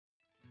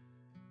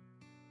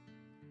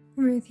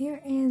Ruth here,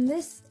 and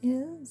this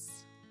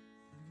is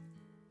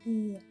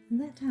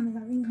That Time I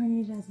Got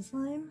Reincarnated as a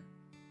Slime,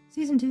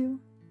 Season 2,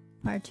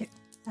 Part 2,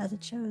 as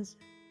it shows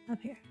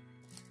up here.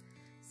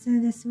 So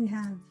this we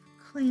have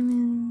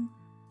Clayman,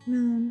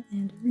 Melon,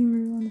 and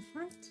Rimuru on the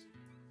front.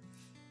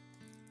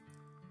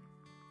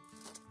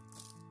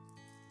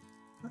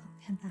 Well,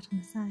 we have that on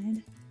the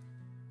side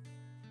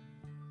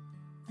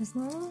as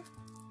well.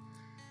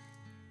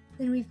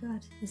 Then we've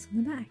got this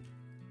on the back.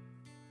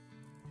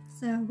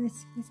 So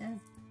basically says,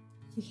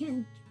 if you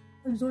can't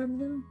absorb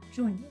them,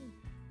 join them.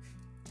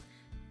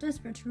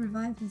 Desperate to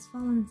revive his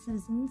fallen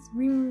citizens,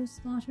 Rimuru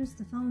slaughters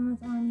the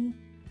Falmouth army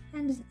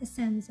and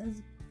ascends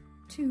as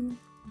to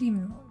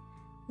Demon Lord.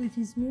 With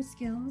his new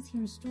skills, he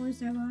restores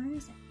their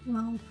lives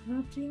while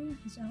corrupting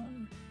his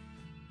own,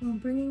 while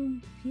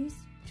bringing peace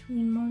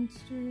between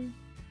monster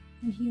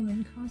and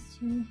human, cost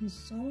him his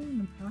soul in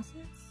the process.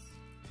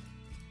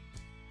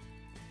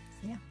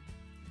 So yeah.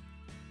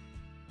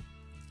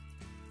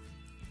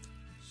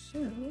 So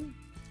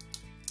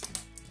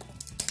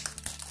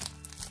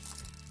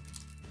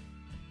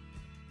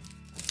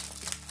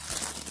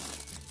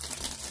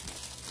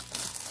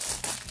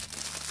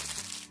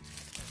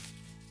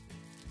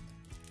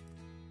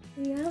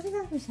yeah, I don't think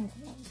that's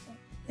recycled ones, but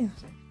anyway.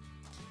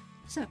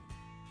 So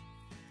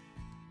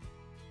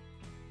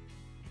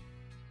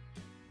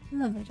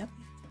lovely jubbly.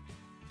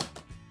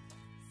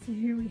 So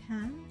here we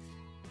have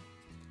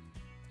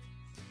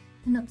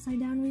an upside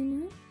down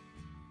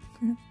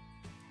Rimuru.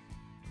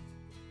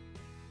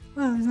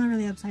 Well, it's not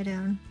really upside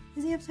down.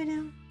 Is he upside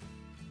down?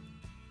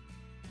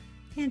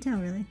 Can't tell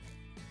really.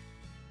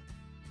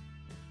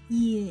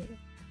 Yeah.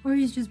 Or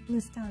he's just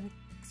blissed out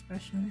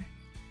expression there.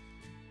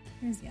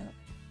 Here's the other one.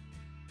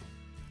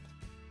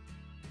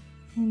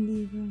 And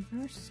the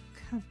reverse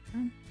cover. I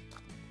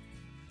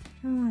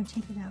don't want to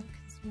take it out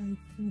because it's really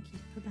finicky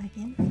to put back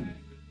in.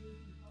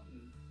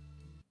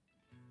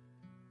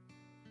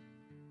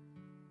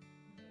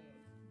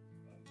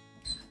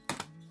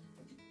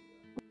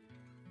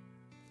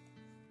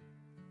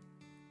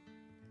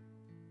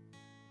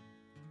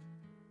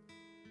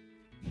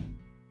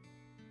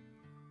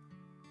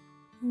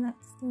 And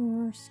that's the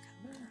reverse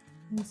cover,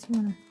 unless you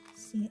want to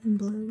see it in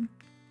blue.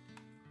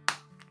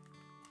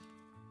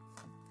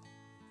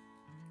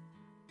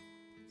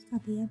 It's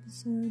got the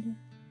episode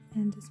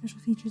and the special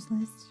features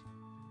list.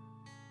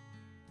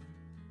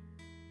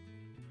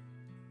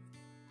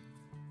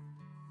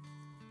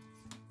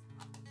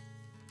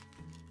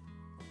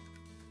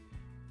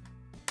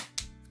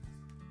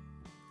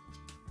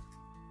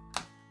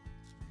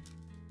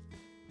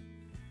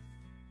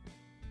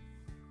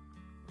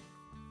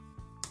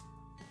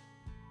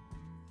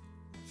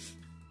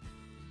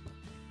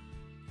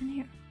 And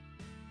here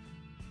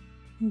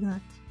we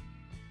got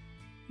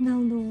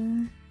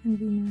Meldor and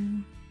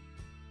Rimuru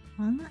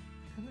on that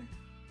cover.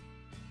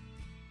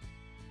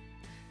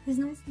 It's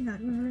nice they got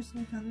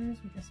reversal covers,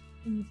 or just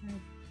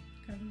inside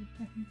cover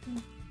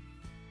technically.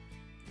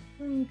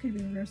 Well, you could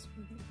be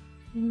reversible, but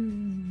you don't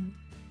really want.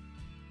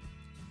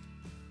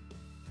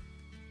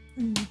 I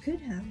mean, you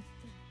could have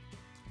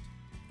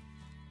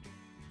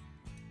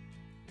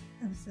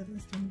the episode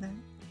listing back.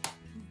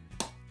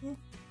 Yeah.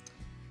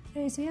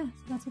 Okay, so yeah, so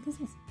that's what this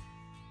is.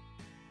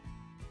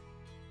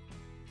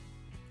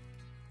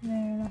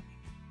 Very lucky.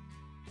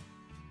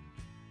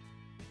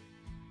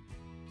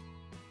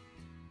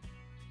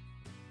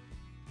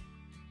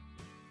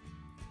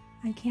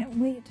 I can't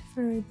wait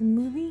for the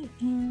movie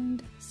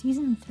and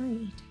season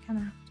 3 to come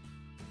out.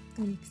 It's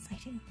gonna be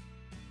exciting.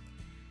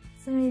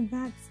 So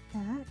that's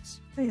that.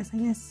 But yes, I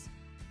guess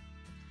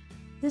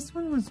this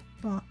one was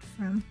bought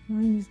from. The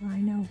only reason I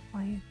know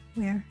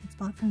where it's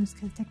bought from is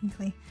because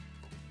technically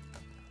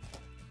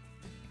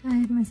I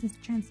had my sister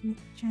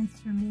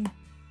transfer me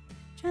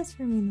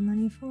the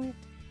money for it,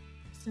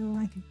 so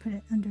I could put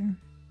it under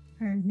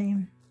her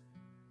name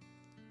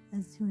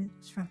as who it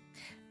was from.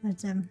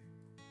 But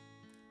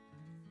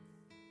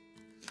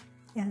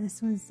yeah,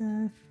 this was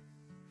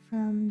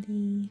from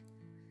the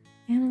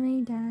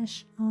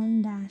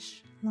anime-on-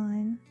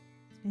 line.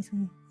 It's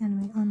basically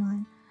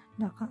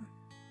animeonline.com.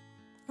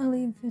 I'll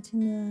leave it in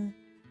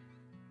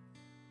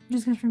the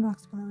description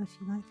box below if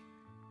you like.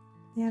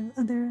 They have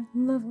other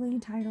lovely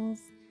titles,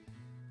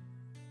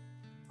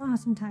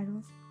 awesome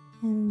titles,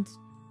 and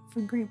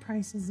for great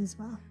prices as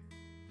well.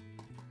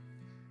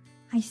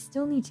 I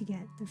still need to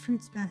get the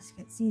Fruits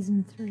Basket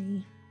Season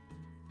 3.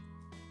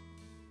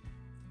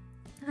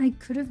 I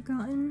could have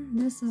gotten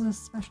this as a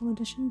special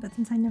edition, but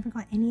since I never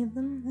got any of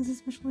them as a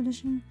special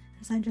edition, I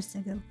decided just to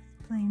go with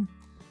plain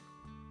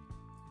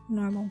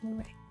normal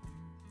Blu-ray,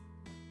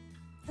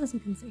 as you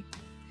can see.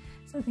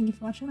 So thank you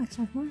for watching. Like,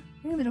 subscribe for more.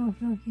 Ring the bell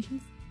for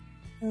notifications.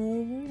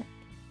 Over.